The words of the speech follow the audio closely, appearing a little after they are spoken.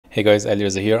Hey guys,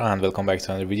 Eliezer here and welcome back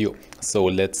to another video. So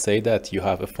let's say that you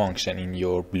have a function in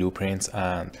your blueprints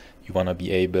and you want to be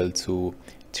able to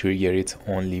trigger it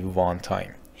only one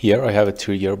time. Here I have a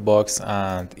trigger box,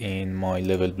 and in my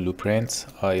level blueprint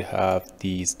I have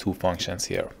these two functions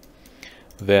here.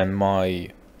 When my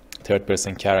third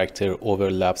person character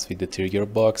overlaps with the trigger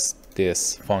box,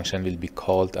 this function will be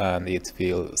called and it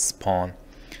will spawn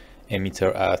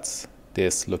emitter at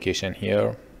this location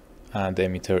here, and the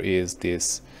emitter is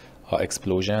this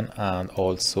explosion, and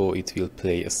also it will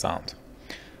play a sound.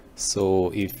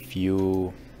 So if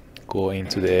you go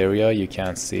into the area, you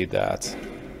can see that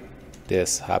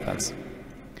this happens.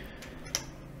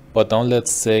 But now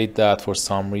let's say that for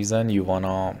some reason you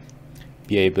wanna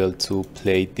be able to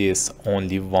play this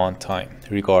only one time,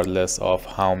 regardless of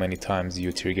how many times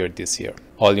you triggered this here.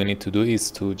 All you need to do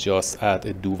is to just add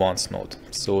a do once node.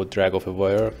 So drag off a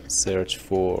wire, search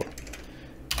for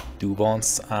do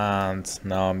once, and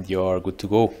now you are good to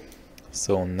go.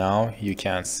 So now you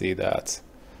can see that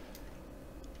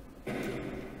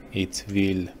it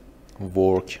will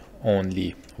work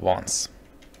only once.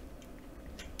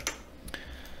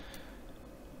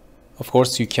 Of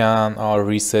course you can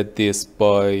reset this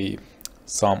by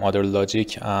some other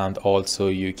logic, and also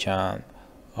you can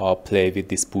play with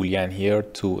this boolean here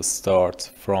to start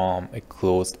from a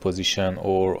closed position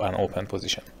or an open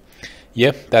position.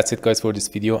 Yeah, that's it guys for this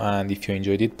video, and if you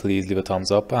enjoyed it, please leave a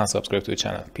thumbs up and subscribe to the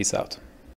channel. Peace out.